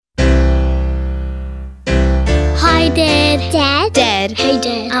Dad. Dad? Dad. Hey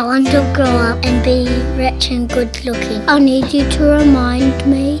Dad, I want to grow up and be rich and good looking. I need you to remind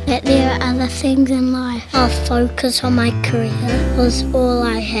me that there are other things in life. I'll focus on my career, was all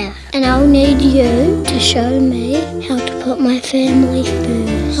I have. And I'll need you to show me how to put my family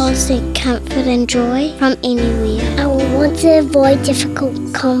first. I'll seek comfort and joy from anywhere. I will want to avoid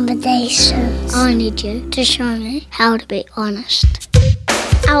difficult conversations. I need you to show me how to be honest.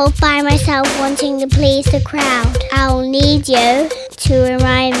 I will find myself wanting to please the crowd. I will need you to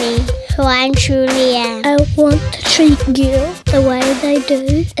remind me who I truly am. I want to treat you the way they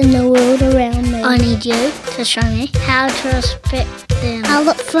do in the world around me. I need you to show me how to respect them. I'll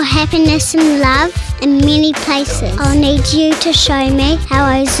look for happiness and love in many places. I'll need you to show me how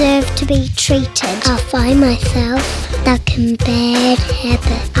I deserve to be treated. I'll find myself stuck in bad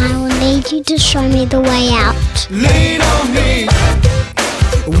habits. I will need you to show me the way out. Lean on me.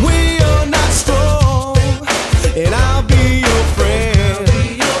 We are not strong, and I'll be your friend.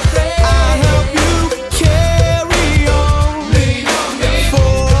 I'll help you carry on,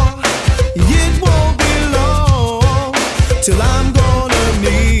 for it won't be long till I'm gonna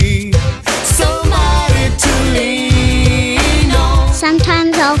need somebody to lean on.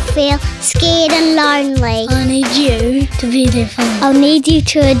 Sometimes I'll feel scared and lonely. I need you to be there for me. I'll need you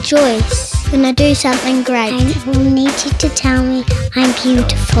to rejoice when I do something great. I will need you to tell me I'm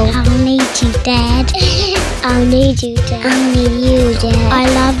beautiful. I'll need you, Dad. I'll need you, Dad. I'll need you, Dad. I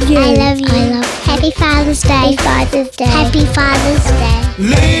love you. I love you. I love you. Happy Father's Day. Happy Father's Day. Happy Father's Day.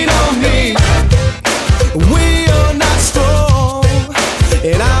 Lean on me. We are not strong,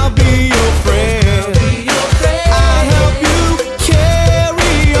 and I'll be your friend. I'll help you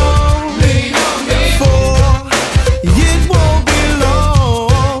carry on, for it won't be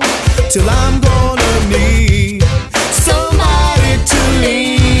long till I'm gonna need somebody to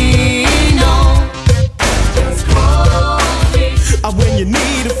lean on. When you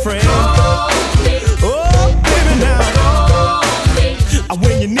need a friend, oh baby now,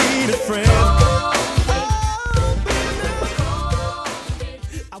 when you need a friend,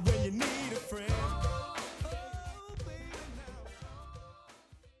 when you need a friend.